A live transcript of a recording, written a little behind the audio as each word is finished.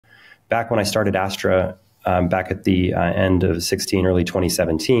back when I started Astra, back at the end of 16, early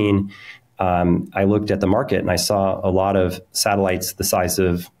 2017, I looked at the market and I saw a lot of satellites the size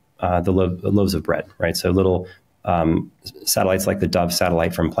of the loaves of bread, right? So little satellites like the Dove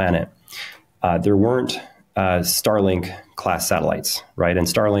satellite from Planet. There weren't Starlink class satellites, right? And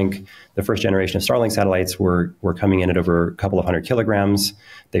Starlink, the first generation of Starlink satellites were coming in at over a couple of 100 kilograms.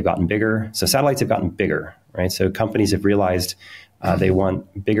 They've gotten bigger. So satellites have gotten bigger, right? So companies have realized they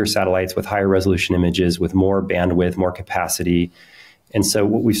want bigger satellites with higher resolution images, with more bandwidth, more capacity. And so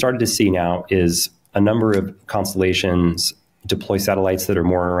what we've started to see now is a number of constellations deploy satellites that are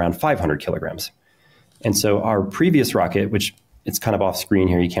more around 500 kilograms. And so our previous rocket, which it's kind of off screen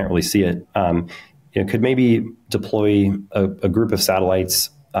here, you can't really see it, could maybe deploy a group of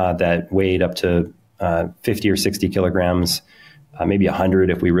satellites that weighed up to 50 or 60 kilograms, maybe 100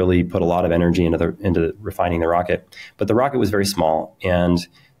 if we really put a lot of energy into refining the rocket. But the rocket was very small, and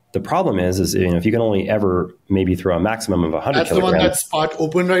the problem is if you can only ever maybe throw a maximum of 100 That's kilograms. The one that's part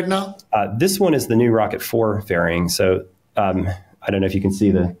open right now? This one is the new Rocket 4 fairing. So I don't know if you can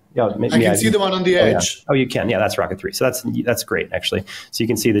see the... I can see the one on the edge. Yeah. Oh, you can. Yeah, that's Rocket 3. So that's great, actually. So you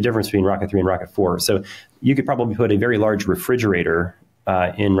can see the difference between Rocket 3 and Rocket 4. So you could probably put a very large refrigerator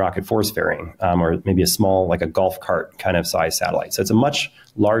in Rocket 4's fairing, or maybe a small, like a golf cart kind of size satellite. So it's a much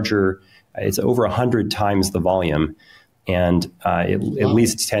larger, it's over 100 times the volume, and at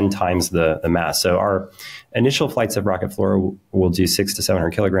least 10 times the mass. So our initial flights of Rocket 4 will do 600 to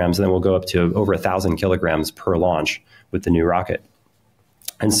 700 kilograms, and then we'll go up to over 1,000 kilograms per launch with the new rocket.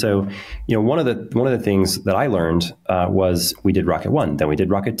 And so, one of the things that I learned was we did Rocket 1, then we did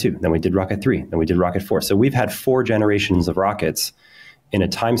Rocket 2, then we did Rocket 3, then we did Rocket 4. So we've had 4 generations of rockets in a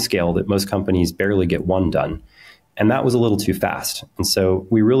time scale that most companies barely get one done. And that was a little too fast. And so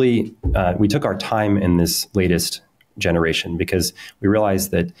we really, we took our time in this latest generation because we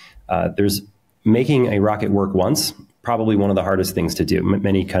realized that there's making a rocket work once, probably one of the hardest things to do.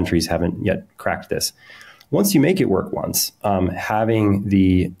 Many countries haven't yet cracked this. Once you make it work once, having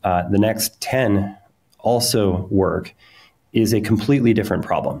the next 10 also work is a completely different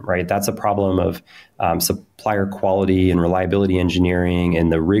problem, right? That's a problem of supplier quality and reliability engineering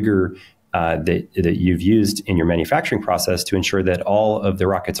and the rigor that you've used in your manufacturing process to ensure that all of the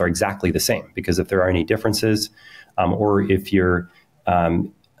rockets are exactly the same. Because if there are any differences, or if you're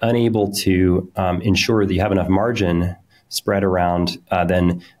unable to ensure that you have enough margin spread around,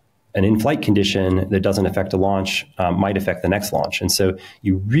 then an in-flight condition that doesn't affect a launch might affect the next launch. And so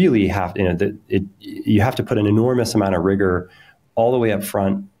you really have, you have to put an enormous amount of rigor all the way up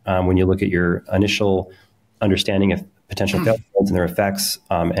front when you look at your initial understanding of potential failures and their effects,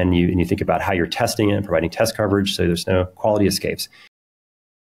 and you think about how you're testing it and providing test coverage so there's no quality escapes.